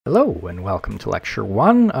Hello and welcome to Lecture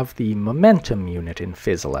 1 of the Momentum Unit in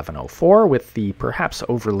PHYS 1104 with the perhaps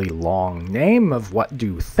overly long name of What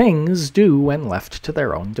Do Things Do When Left to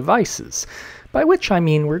Their Own Devices? By which I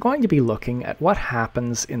mean we're going to be looking at what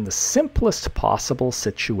happens in the simplest possible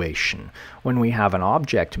situation when we have an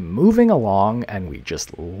object moving along and we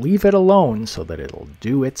just leave it alone so that it'll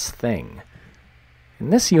do its thing. In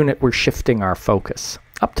this unit we're shifting our focus.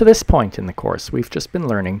 Up to this point in the course, we've just been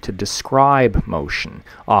learning to describe motion,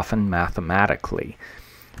 often mathematically.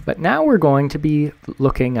 But now we're going to be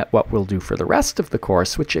looking at what we'll do for the rest of the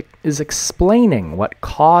course, which is explaining what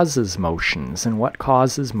causes motions and what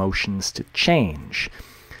causes motions to change.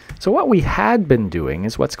 So what we had been doing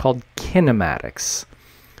is what's called kinematics.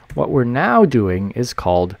 What we're now doing is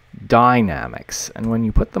called dynamics, and when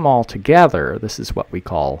you put them all together, this is what we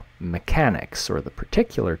call mechanics, or the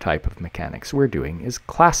particular type of mechanics we're doing is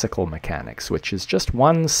classical mechanics, which is just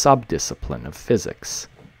one subdiscipline of physics.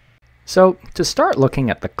 So to start looking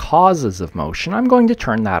at the causes of motion, I'm going to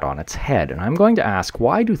turn that on its head, and I'm going to ask,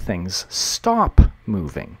 why do things stop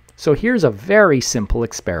moving? So here's a very simple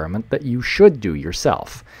experiment that you should do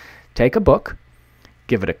yourself. Take a book,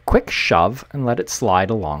 give it a quick shove, and let it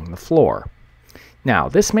slide along the floor. Now,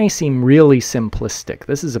 this may seem really simplistic.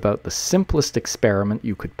 This is about the simplest experiment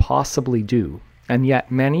you could possibly do, and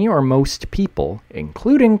yet many or most people,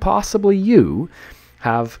 including possibly you,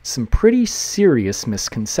 have some pretty serious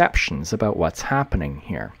misconceptions about what's happening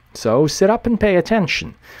here. So sit up and pay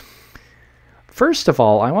attention. First of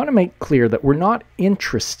all, I want to make clear that we're not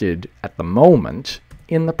interested at the moment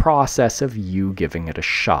in the process of you giving it a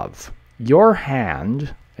shove. Your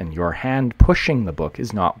hand and your hand pushing the book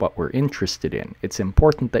is not what we're interested in. It's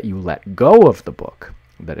important that you let go of the book,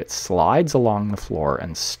 that it slides along the floor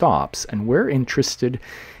and stops, and we're interested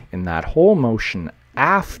in that whole motion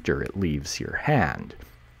after it leaves your hand.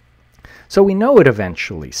 So we know it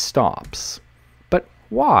eventually stops. But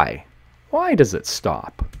why? Why does it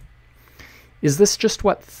stop? Is this just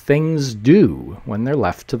what things do when they're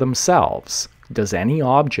left to themselves? Does any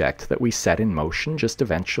object that we set in motion just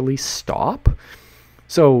eventually stop?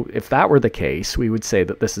 So if that were the case, we would say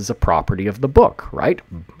that this is a property of the book, right?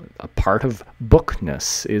 A part of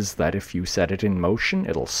bookness is that if you set it in motion,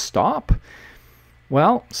 it'll stop.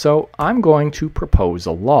 Well, so I'm going to propose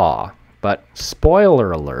a law, but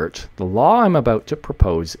spoiler alert, the law I'm about to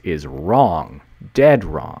propose is wrong, dead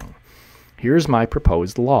wrong. Here's my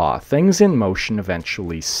proposed law. Things in motion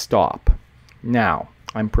eventually stop. Now,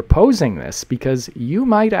 I'm proposing this because you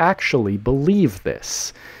might actually believe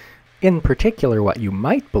this. In particular, what you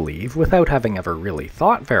might believe, without having ever really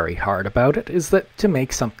thought very hard about it, is that to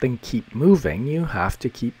make something keep moving, you have to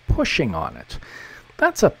keep pushing on it.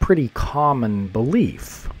 That's a pretty common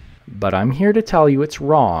belief. But I'm here to tell you it's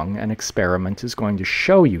wrong. An experiment is going to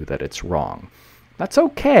show you that it's wrong. That's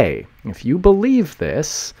okay. If you believe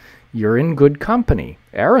this, you're in good company.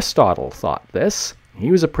 Aristotle thought this. He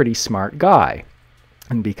was a pretty smart guy.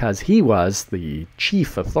 And because he was the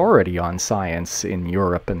chief authority on science in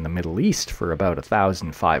Europe and the Middle East for about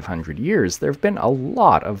 1,500 years, there have been a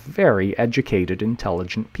lot of very educated,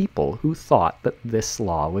 intelligent people who thought that this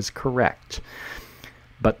law was correct.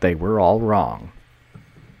 But they were all wrong.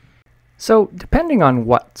 So, depending on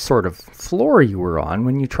what sort of floor you were on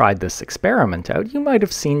when you tried this experiment out, you might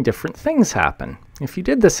have seen different things happen. If you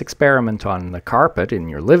did this experiment on the carpet in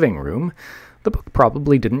your living room, the book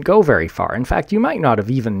probably didn't go very far. In fact, you might not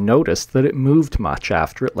have even noticed that it moved much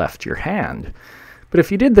after it left your hand. But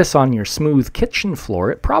if you did this on your smooth kitchen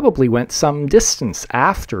floor, it probably went some distance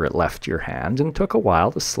after it left your hand and took a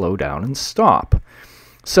while to slow down and stop.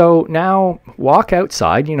 So now, walk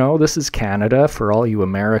outside. You know, this is Canada. For all you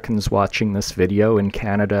Americans watching this video, in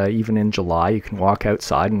Canada, even in July, you can walk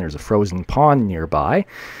outside and there's a frozen pond nearby.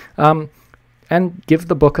 And give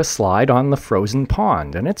the book a slide on the frozen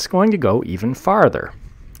pond, and it's going to go even farther.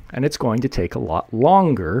 And it's going to take a lot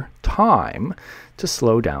longer time to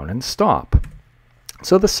slow down and stop.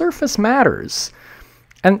 So the surface matters.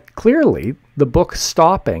 And clearly, the book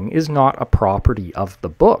stopping is not a property of the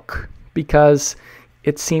book, because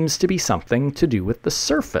it seems to be something to do with the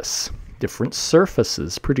surface. Different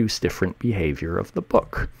surfaces produce different behavior of the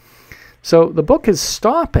book. So the book is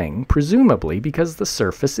stopping, presumably, because the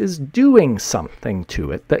surface is doing something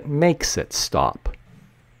to it that makes it stop.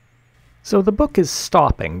 So the book is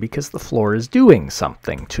stopping because the floor is doing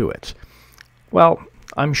something to it. Well,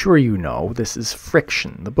 I'm sure you know this is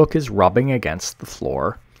friction. The book is rubbing against the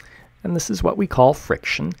floor, and this is what we call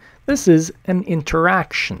friction. This is an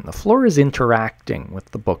interaction. The floor is interacting with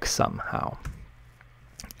the book somehow.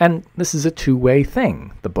 And this is a two-way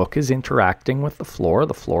thing. The book is interacting with the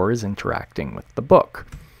floor is interacting with the book.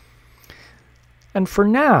 And for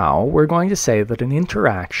now, we're going to say that an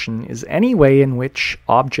interaction is any way in which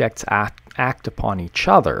objects act upon each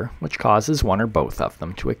other, which causes one or both of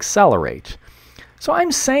them to accelerate. So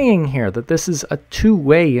I'm saying here that this is a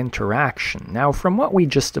two-way interaction. Now, from what we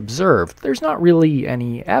just observed, there's not really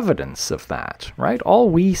any evidence of that, right? All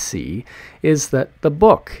we see is that the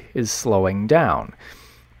book is slowing down.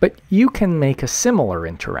 But you can make a similar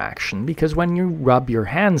interaction because when you rub your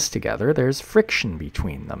hands together, there's friction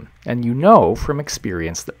between them. And you know from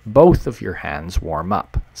experience that both of your hands warm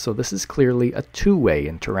up. So this is clearly a two-way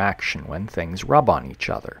interaction when things rub on each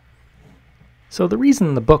other. So the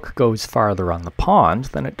reason the book goes farther on the pond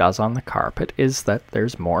than it does on the carpet is that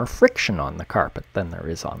there's more friction on the carpet than there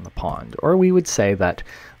is on the pond. Or we would say that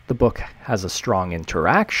the book has a strong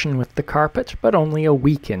interaction with the carpet, but only a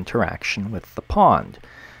weak interaction with the pond.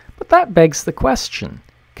 But that begs the question,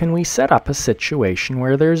 can we set up a situation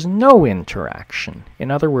where there's no interaction?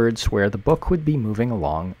 In other words, where the book would be moving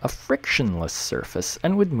along a frictionless surface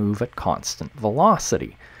and would move at constant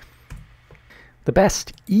velocity. The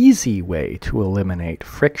best easy way to eliminate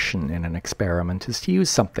friction in an experiment is to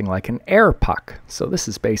use something like an air puck. So this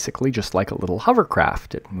is basically just like a little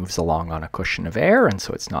hovercraft. It moves along on a cushion of air, and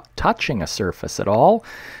so it's not touching a surface at all,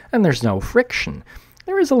 and there's no friction.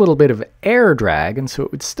 There is a little bit of air drag, and so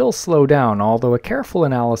it would still slow down, although a careful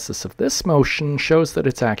analysis of this motion shows that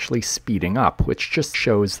it's actually speeding up, which just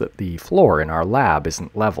shows that the floor in our lab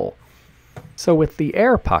isn't level. So with the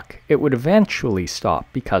air puck, it would eventually stop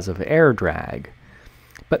because of air drag.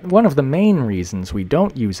 But one of the main reasons we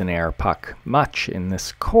don't use an air puck much in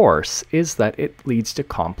this course is that it leads to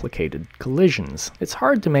complicated collisions. It's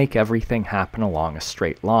hard to make everything happen along a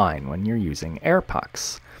straight line when you're using air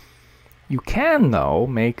pucks. You can, though,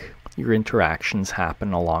 make your interactions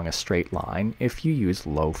happen along a straight line if you use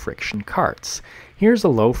low friction carts. Here's a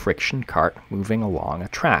low friction cart moving along a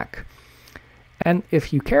track. And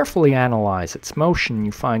if you carefully analyze its motion,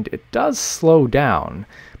 you find it does slow down,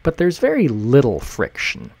 but there's very little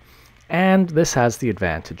friction. And this has the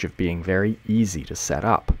advantage of being very easy to set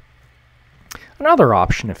up. Another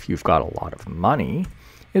option, if you've got a lot of money,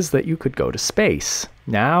 is that you could go to space.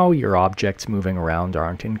 Now your objects moving around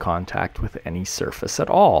aren't in contact with any surface at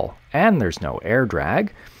all, and there's no air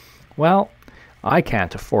drag. Well, I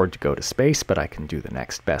can't afford to go to space, but I can do the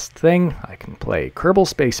next best thing. I can play Kerbal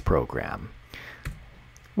Space Program.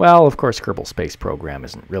 Well, of course, Kerbal Space Program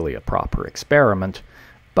isn't really a proper experiment,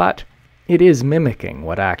 but it is mimicking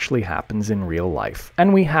what actually happens in real life,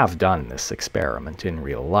 and we have done this experiment in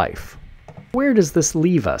real life. Where does this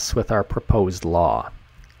leave us with our proposed law?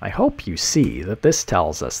 I hope you see that this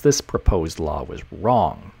tells us this proposed law was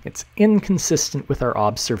wrong. It's inconsistent with our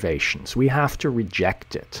observations. We have to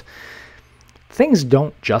reject it. Things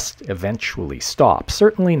don't just eventually stop,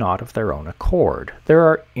 certainly not of their own accord. There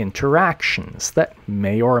are interactions that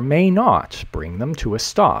may or may not bring them to a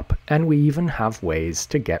stop, and we even have ways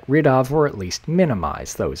to get rid of or at least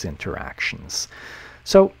minimize those interactions.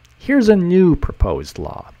 So here's a new proposed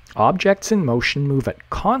law. Objects in motion move at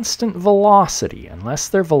constant velocity unless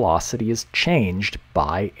their velocity is changed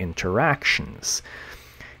by interactions.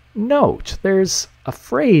 Note, there's a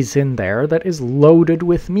phrase in there that is loaded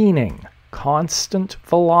with meaning. Constant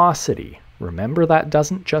velocity. Remember, that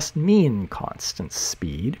doesn't just mean constant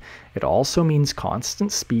speed. It also means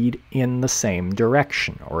constant speed in the same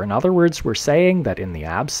direction. Or in other words, we're saying that in the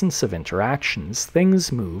absence of interactions,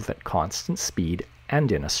 things move at constant speed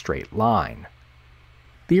and in a straight line.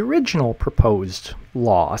 The original proposed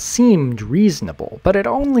law seemed reasonable, but it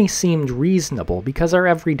only seemed reasonable because our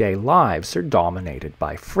everyday lives are dominated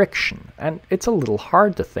by friction, and it's a little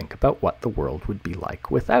hard to think about what the world would be like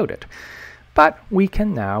without it. But we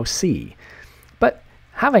can now see. But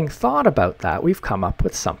having thought about that, we've come up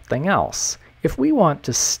with something else. If we want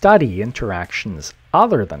to study interactions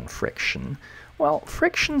other than friction, well,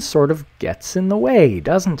 friction sort of gets in the way,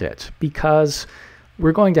 doesn't it? Because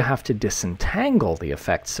we're going to have to disentangle the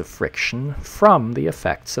effects of friction from the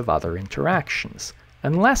effects of other interactions.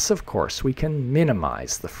 Unless, of course, we can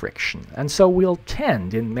minimize the friction. And so we'll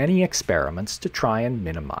tend in many experiments to try and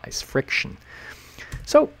minimize friction.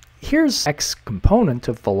 So here's x component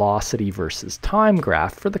of velocity versus time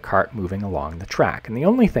graph for the cart moving along the track. And the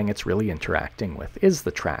only thing it's really interacting with is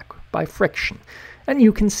the track by friction. And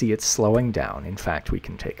you can see it's slowing down. In fact, we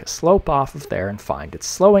can take a slope off of there and find it's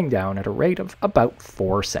slowing down at a rate of about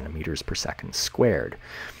 4 centimeters per second squared.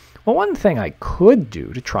 Well, one thing I could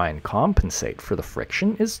do to try and compensate for the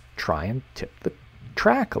friction is try and tip the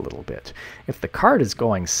track a little bit. If the cart is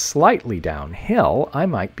going slightly downhill, I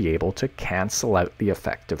might be able to cancel out the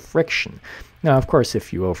effect of friction. Now, of course,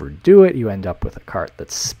 if you overdo it, you end up with a cart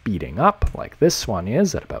that's speeding up, like this one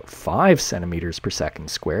is, at about 5 centimeters per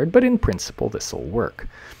second squared, but in principle, this will work.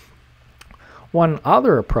 One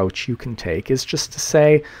other approach you can take is just to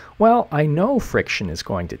say, well, I know friction is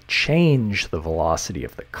going to change the velocity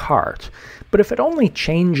of the cart, but if it only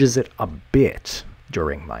changes it a bit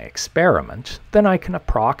during my experiment, then I can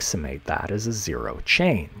approximate that as a zero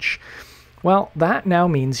change. Well, that now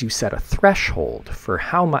means you set a threshold for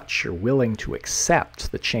how much you're willing to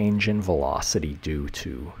accept the change in velocity due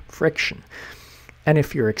to friction. And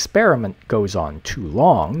if your experiment goes on too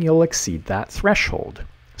long, you'll exceed that threshold.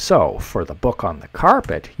 So, for the book on the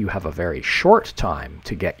carpet, you have a very short time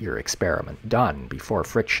to get your experiment done before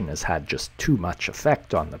friction has had just too much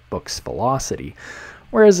effect on the book's velocity.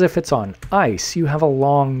 Whereas if it's on ice, you have a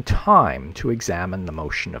long time to examine the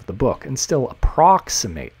motion of the book and still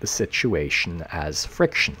approximate the situation as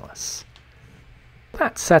frictionless.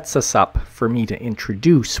 That sets us up for me to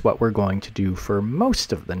introduce what we're going to do for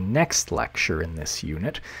most of the next lecture in this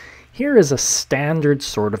unit. Here is a standard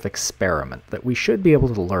sort of experiment that we should be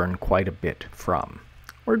able to learn quite a bit from.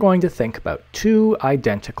 We're going to think about two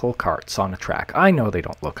identical carts on a track. I know they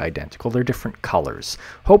don't look identical, they're different colors.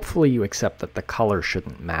 Hopefully you accept that the color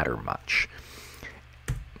shouldn't matter much.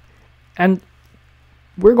 And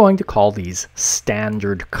we're going to call these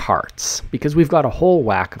standard carts, because we've got a whole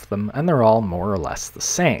whack of them and they're all more or less the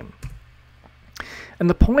same. And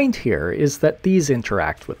the point here is that these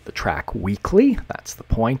interact with the track weakly. That's the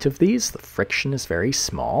point of these. The friction is very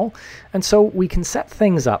small. And so we can set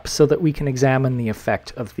things up so that we can examine the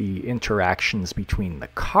effect of the interactions between the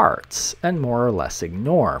carts and more or less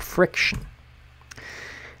ignore friction.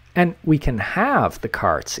 And we can have the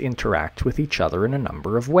carts interact with each other in a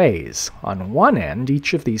number of ways. On one end,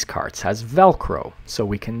 each of these carts has Velcro, so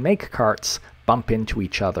we can make carts bump into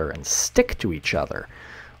each other and stick to each other.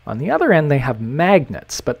 On the other end, they have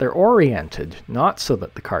magnets, but they're oriented not so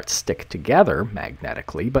that the carts stick together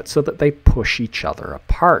magnetically, but so that they push each other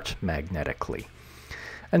apart magnetically.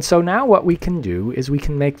 And so now what we can do is we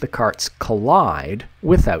can make the carts collide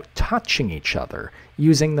without touching each other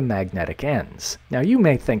using the magnetic ends. Now you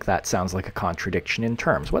may think that sounds like a contradiction in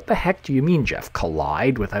terms. What the heck do you mean, Jeff?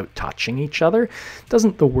 Collide without touching each other?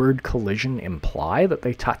 Doesn't the word collision imply that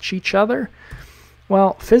they touch each other?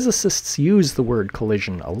 Well, physicists use the word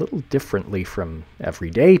collision a little differently from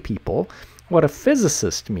everyday people. What a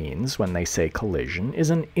physicist means when they say collision is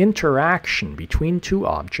an interaction between two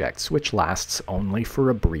objects which lasts only for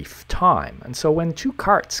a brief time. And so when two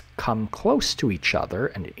carts come close to each other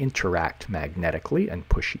and interact magnetically and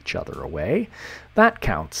push each other away, that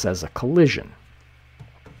counts as a collision.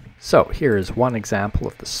 So here is one example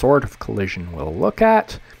of the sort of collision we'll look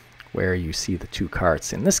at, where you see the two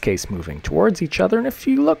carts, in this case, moving towards each other, and if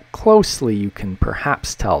you look closely, you can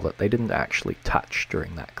perhaps tell that they didn't actually touch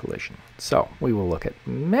during that collision. So we will look at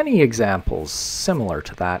many examples similar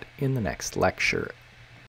to that in the next lecture.